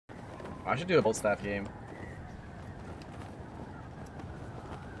I should do a bolt staff game.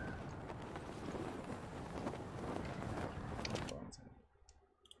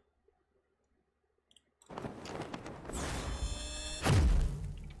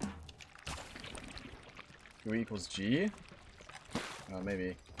 U equals G? Oh,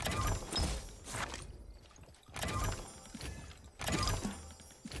 maybe.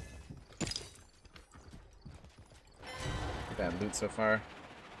 Bad loot so far.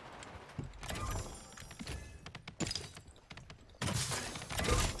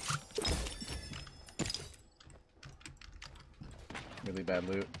 Really bad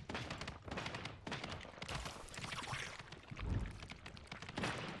loot.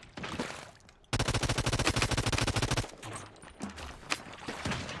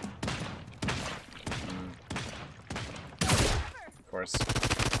 Of course.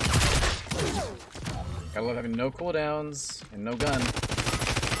 Gotta love having no cooldowns and no gun.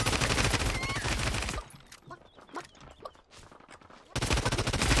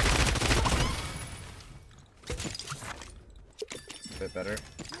 It's a bit better.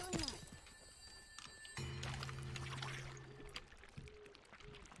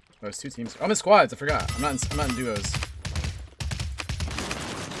 Oh, it's 2 teams. Oh, I'm in squads. I forgot. I'm not in duos.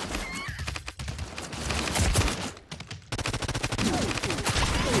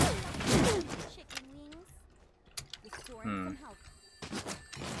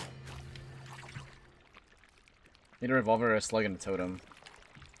 Need a revolver, a slug, and a totem.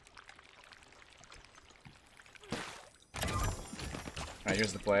 Alright,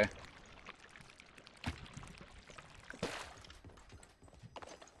 here's the play.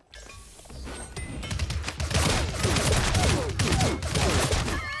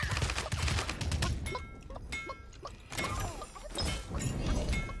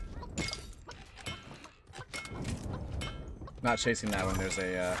 Not chasing that when there's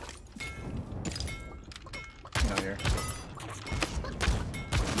a here.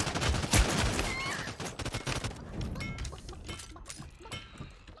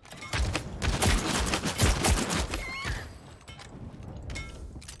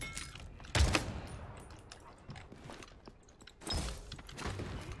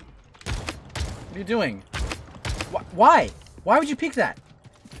 What are you doing? Why? Why would you peek that?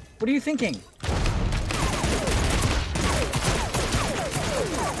 What are you thinking?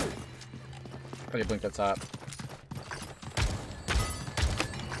 Probably blinked up top.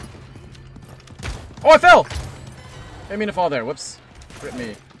 Oh, I fell! I didn't mean to fall there. Whoops. Rip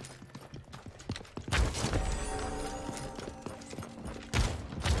me.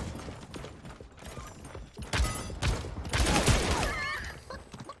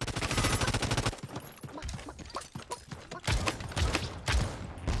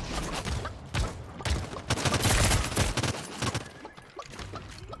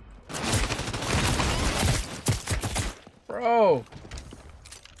 Bro!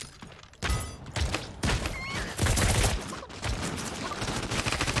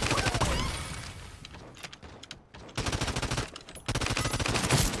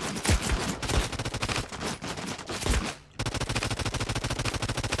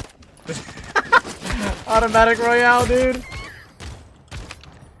 Automatic Royale, dude.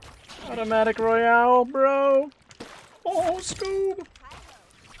 Automatic Royale, bro. Oh, Scoob.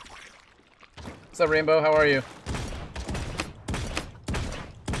 What's up, Rainbow? How are you?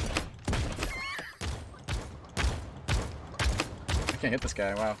 I can't hit this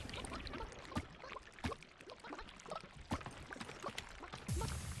guy. Wow.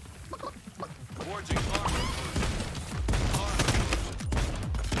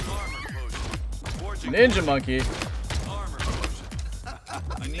 Ninja monkey.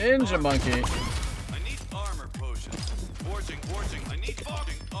 Ninja monkey. I need armor potions. Forging. I need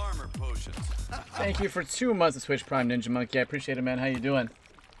armor potions. Thank you for 2 months of Twitch Prime, Ninja Monkey. I appreciate it, man. How you doing?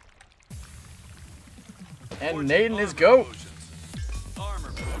 And Nathan is GOAT.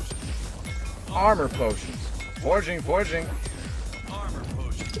 Armor potions. Armor potions. Forging. Armor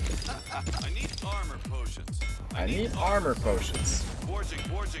potions. I need armor potions. I need armor potions. Forging.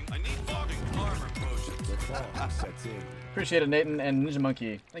 I need armor potions. Appreciate it, Nathan and Ninja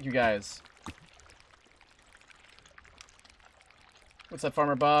Monkey. Thank you, guys. What's up,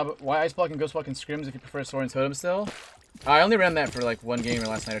 Farmer Bob? Why Ice Block and Ghost Walk and Scrims if you prefer Sword and Totem still? I only ran that for like 1 game or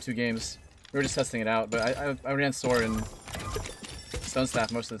last night, or 2 games. We were just testing it out, but I ran Sword and Stone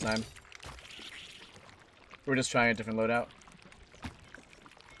Staff most of the time. We were just trying a different loadout.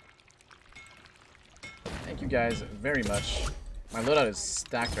 Thank you guys very much. My loadout is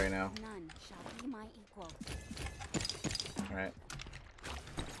stacked right now. Alright.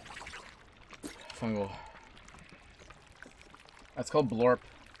 Fungal. That's called Blorp.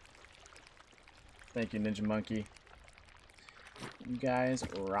 Thank you, Ninja Monkey. You guys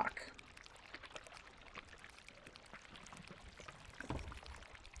rock.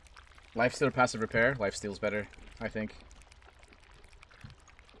 Lifesteal or passive repair? Lifesteal's better, I think.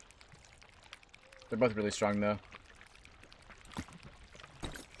 They're both really strong though.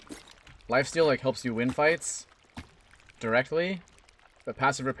 Lifesteal like helps you win fights directly, but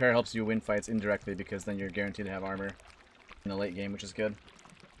passive repair helps you win fights indirectly because then you're guaranteed to have armor in the late game, which is good.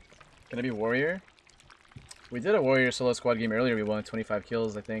 Can I be warrior? We did a warrior solo squad game earlier. We won 25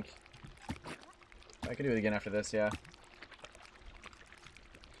 kills, I think. I can do it again after this, yeah.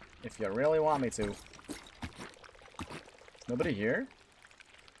 If you really want me to. Nobody here?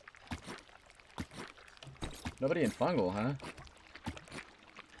 Nobody in fungal, huh?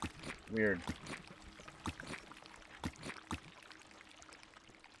 Weird.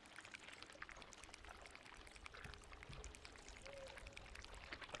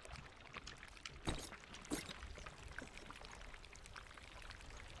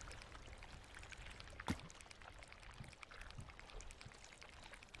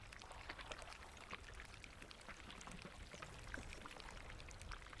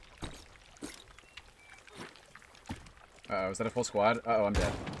 Uh-oh, is that a full squad? Uh-oh, I'm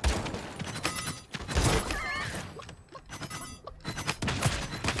dead.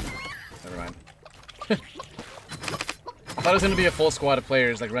 Never mind. I thought it was going to be a full squad of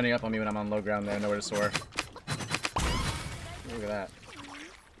players, like, running up on me when I'm on low ground there, nowhere to soar. Look at that.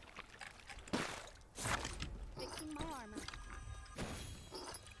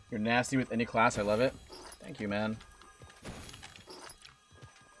 You're nasty with any class, I love it. Thank you, man.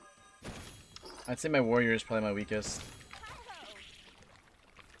 I'd say my warrior is probably my weakest.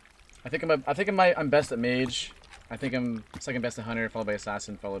 I'm best at mage. I think I'm second best at hunter, followed by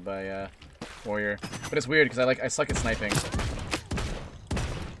assassin, followed by warrior. But it's weird because I suck at sniping.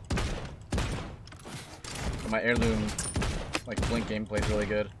 But my heirloom, like blink gameplay is really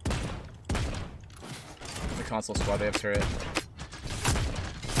good. The console squad, they have turret.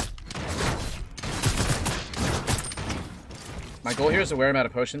 My goal here is to wear them out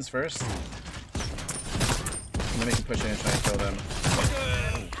of potions first. And then we can push in and try and kill them.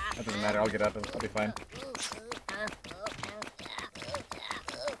 That doesn't matter, I'll get up, I'll be fine.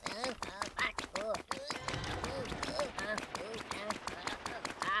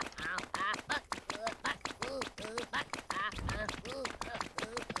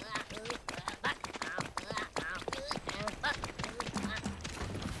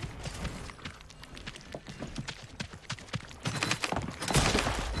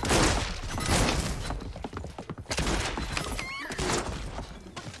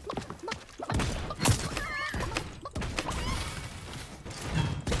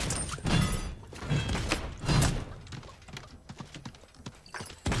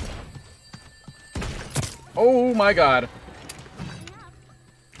 Oh my god.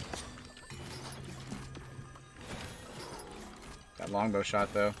 That longbow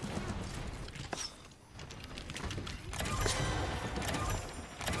shot though.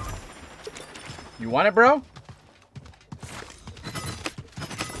 You want it, bro?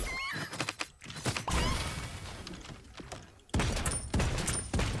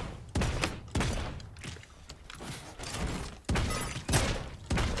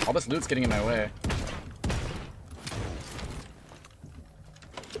 All this loot's getting in my way.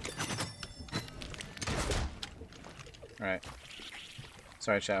 Alright.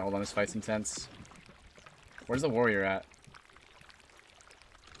 Sorry, chat. Hold on. This fight's intense. Where's the warrior at?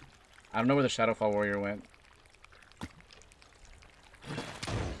 I don't know where the Shadowfall warrior went.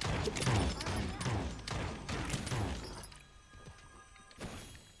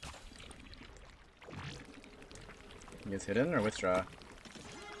 He gets hidden or withdraw?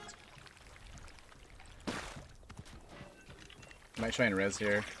 Might try and res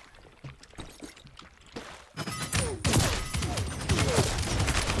here.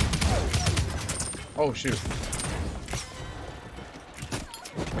 Oh, shoot.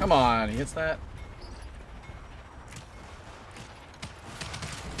 Come on, he hits that.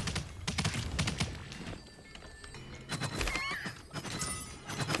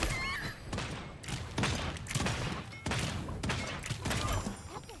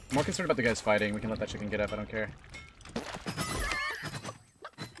 I'm more concerned about the guys fighting. We can let that chicken get up, I don't care.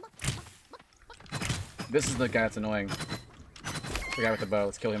 This is the guy that's annoying. The guy with the bow.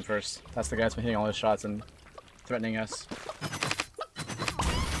 Let's kill him first. That's the guy that's been hitting all his shots and threatening us.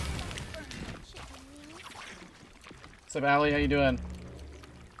 What's up, Allie? How you doing?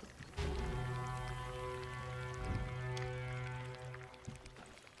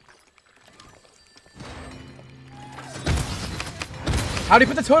 How'd he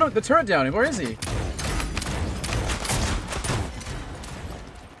put the turret down? Where is he?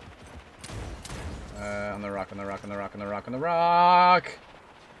 On the rock, on the rock, on the rock, on the rock, on the rock.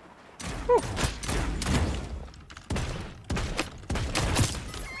 Whew.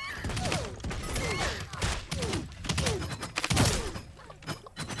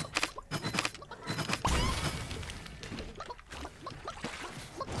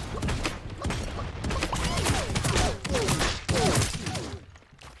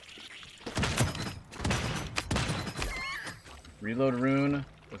 Reload rune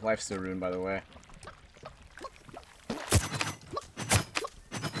with lifesteal rune, by the way.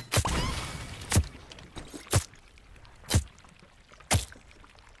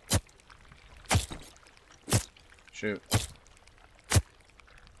 Shoot.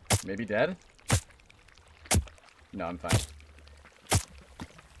 Maybe dead? No, I'm fine.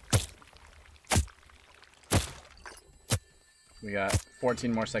 We got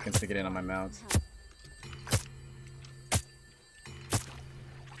 14 more seconds to get in on my mount.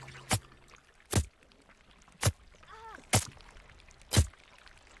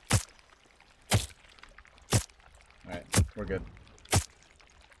 Alright, we're good.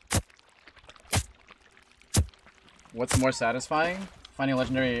 What's more satisfying? Finding a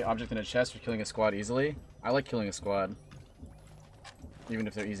legendary object in a chest or killing a squad easily? I like killing a squad. Even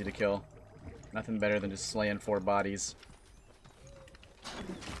if they're easy to kill. Nothing better than just slaying 4 bodies.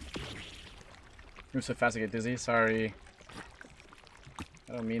 Move so fast I get dizzy. Sorry.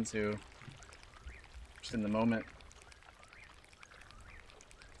 I don't mean to. Just in the moment.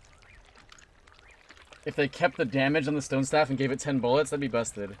 If they kept the damage on the stone staff and gave it 10 bullets, that'd be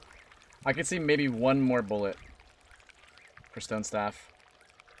busted. I could see maybe 1 more bullet for stone staff.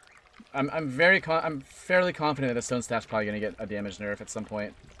 I'm fairly confident that the stone staff's probably gonna get a damage nerf at some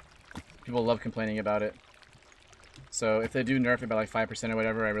point. People love complaining about it. So if they do nerf it by like 5% or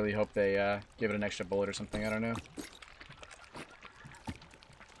whatever, I really hope they give it an extra bullet or something. I don't know.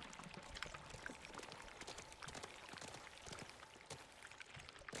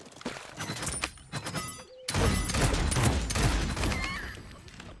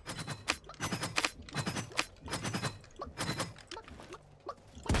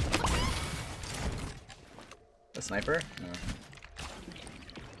 A sniper? No.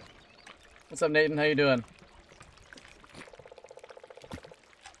 What's up, Nathan? How you doing?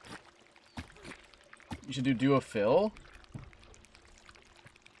 You should do duo fill?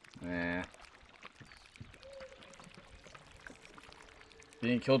 Nah.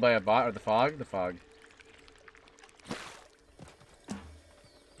 Being killed by a bot or the fog? The fog.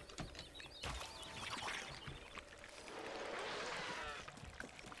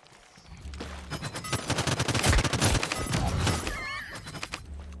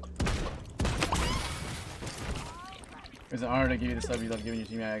 It's an honor to give you the sub you love giving your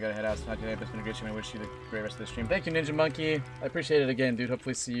team. I gotta head out. So not today, but it's been a great stream. I wish you the great rest of the stream. Thank you, Ninja Monkey. I appreciate it again, dude.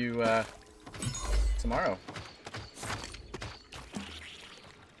 Hopefully see you tomorrow.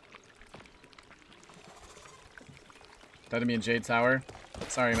 Thought of me in Jade Tower.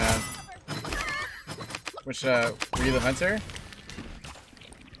 Sorry, man. Which were you the hunter?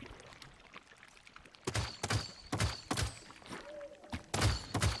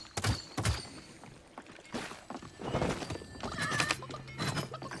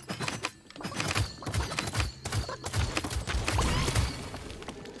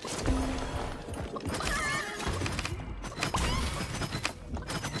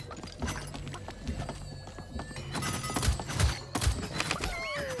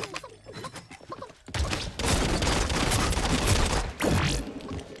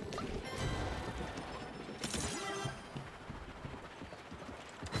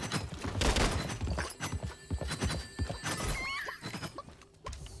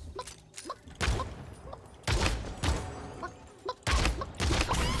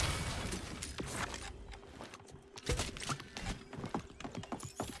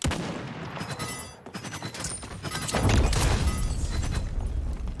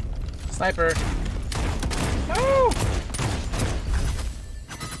 Sniper. No!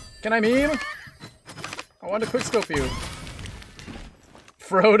 Can I meme? I want to quickscope you.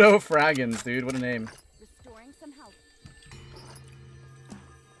 Frodo Fraggins, dude. What a name. Restoring some health.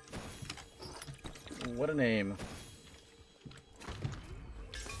 What a name.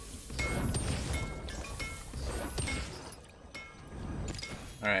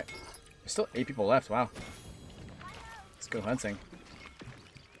 Alright. There's still 8 people left. Wow. Let's go hunting.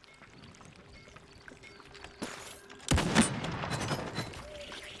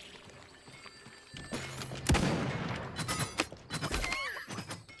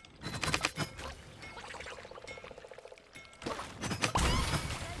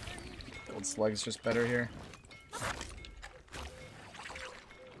 Slug's just better here.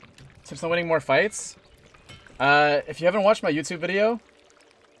 Tips on winning more fights? If you haven't watched my YouTube video,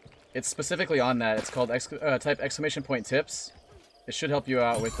 it's specifically on that. It's called type exclamation point tips. It should help you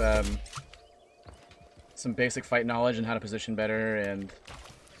out with some basic fight knowledge and how to position better and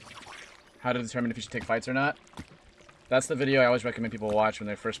how to determine if you should take fights or not. That's the video I always recommend people watch when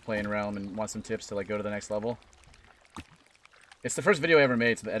they're first playing Realm and want some tips to like go to the next level. It's the first video I ever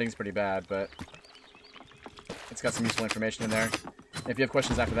made, so the editing's pretty bad, but it's got some useful information in there. If you have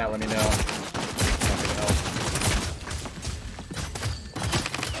questions after that, let me know. Happy to help.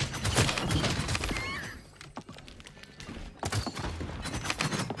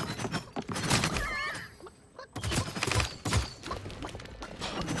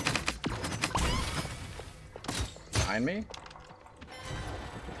 Behind me?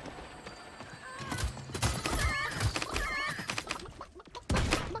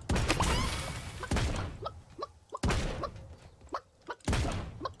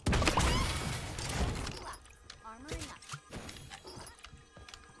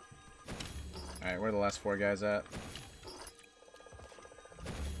 Alright, where are the last 4 guys at?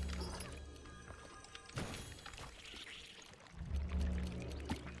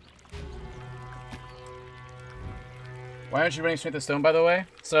 Why aren't you running Strength of Stone, by the way?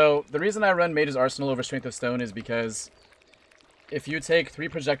 So, the reason I run Mage's Arsenal over Strength of Stone is because if you take 3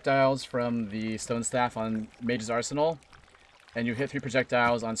 projectiles from the Stone Staff on Mage's Arsenal, and you hit 3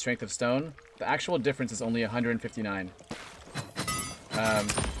 projectiles on Strength of Stone, the actual difference is only 159.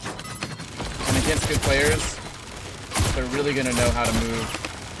 And against good players, they're really going to know how to move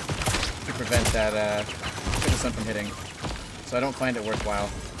to prevent that Strength of Stone from hitting. So I don't find it worthwhile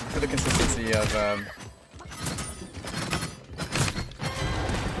for the consistency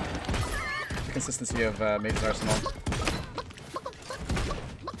of Mage's Arsenal.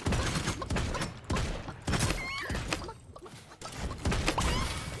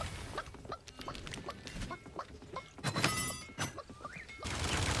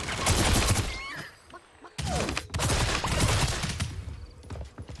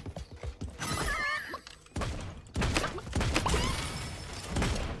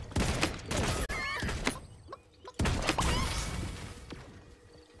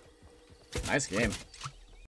 Nice game.